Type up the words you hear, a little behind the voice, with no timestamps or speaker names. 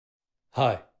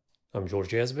Hi, I'm George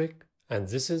Yazbek, and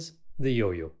this is the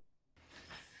YoYo.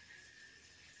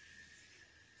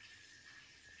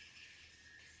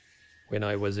 When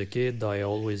I was a kid, I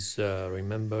always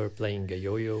remember playing a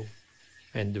yo-yo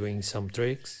and doing some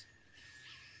tricks.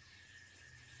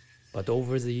 But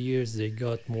over the years, they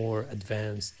got more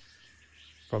advanced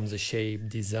from the shape,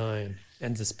 design,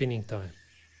 and the spinning time.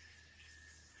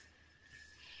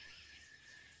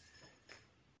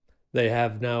 They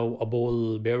have now a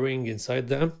ball bearing inside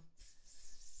them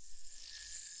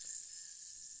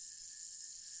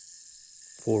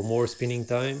for more spinning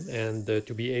time and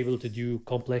to be able to do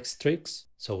complex tricks.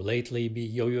 So lately,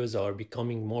 yo-yos are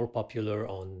becoming more popular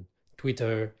on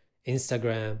Twitter,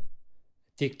 Instagram,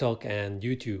 TikTok, and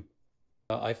YouTube.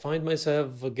 I find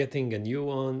myself getting a new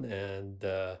one and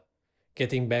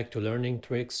getting back to learning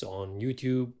tricks on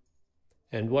YouTube.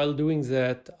 And while doing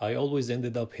that, I always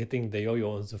ended up hitting the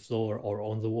yo-yo on the floor or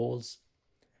on the walls.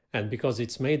 And because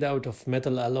it's made out of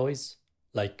metal alloys,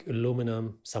 like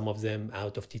aluminum, some of them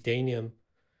out of titanium,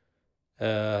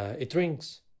 it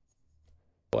rings.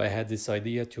 So I had this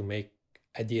idea to make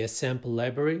a DS sample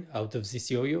library out of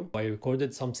this yo-yo. I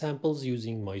recorded some samples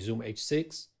using my Zoom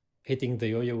H6, hitting the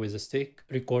yo-yo with a stick,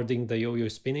 recording the yo-yo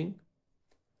spinning.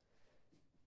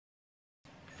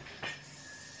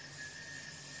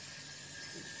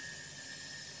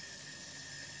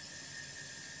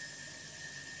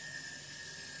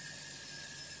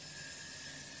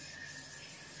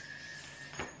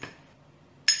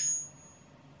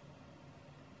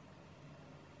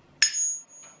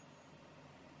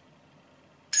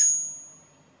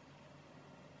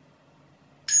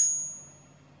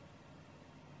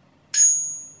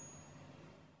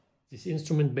 This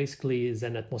instrument basically is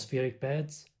an atmospheric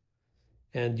pads,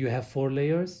 and you have 4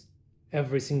 layers.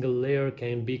 Every single layer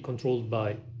can be controlled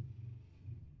by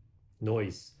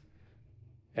noise.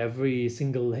 Every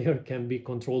single layer can be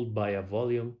controlled by a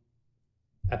volume,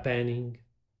 a panning,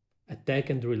 attack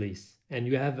and release. And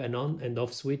you have an on and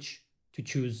off switch to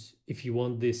choose if you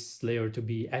want this layer to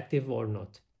be active or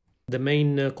not. The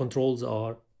main controls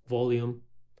are volume,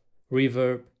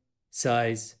 reverb,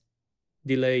 size,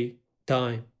 delay,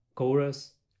 time,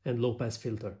 chorus, and low pass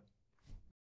filter.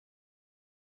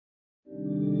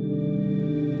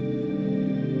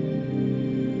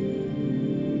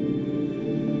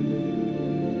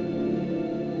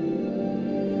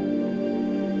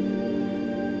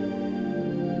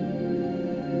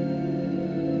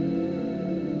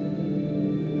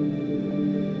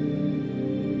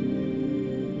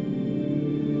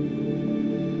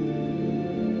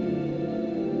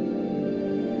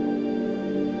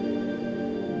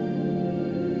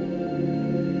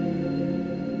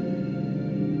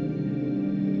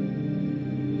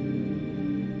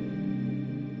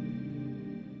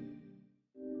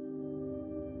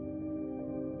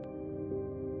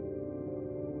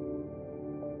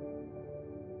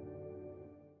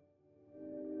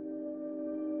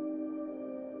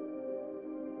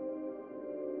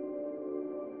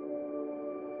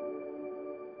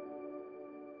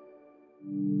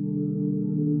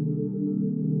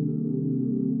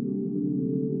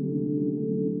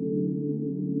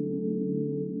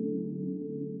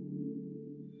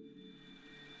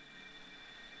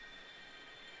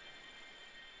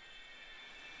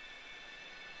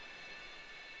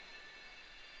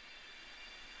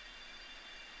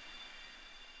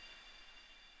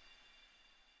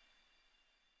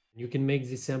 You can make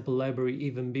this sample library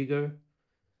even bigger,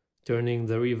 turning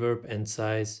the reverb and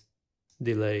size,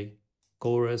 delay,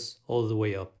 chorus all the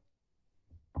way up.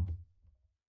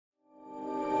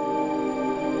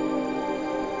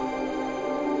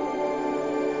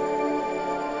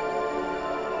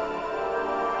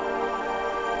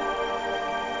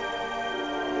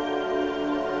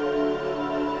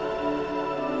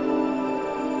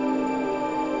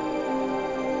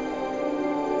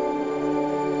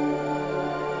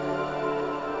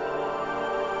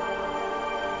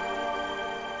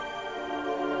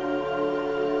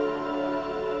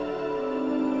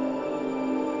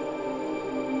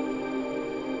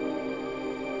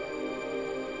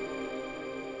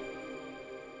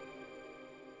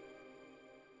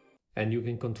 And you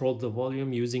can control the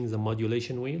volume using the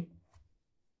modulation wheel.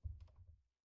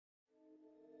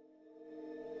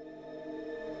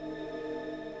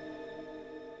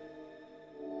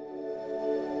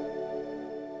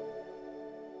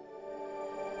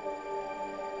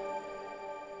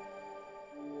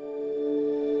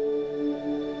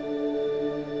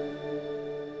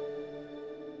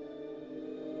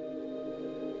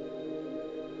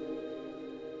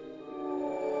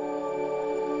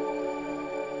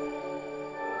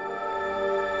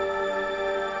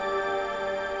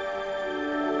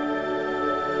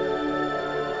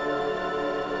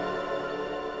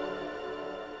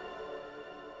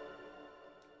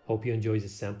 Hope you enjoy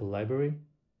this sample library,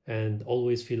 and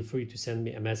always feel free to send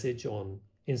me a message on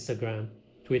Instagram,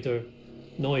 Twitter,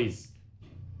 noise.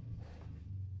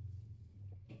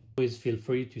 Always feel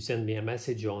free to send me a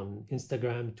message on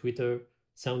Instagram, Twitter,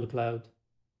 SoundCloud,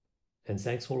 and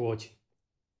thanks for watching.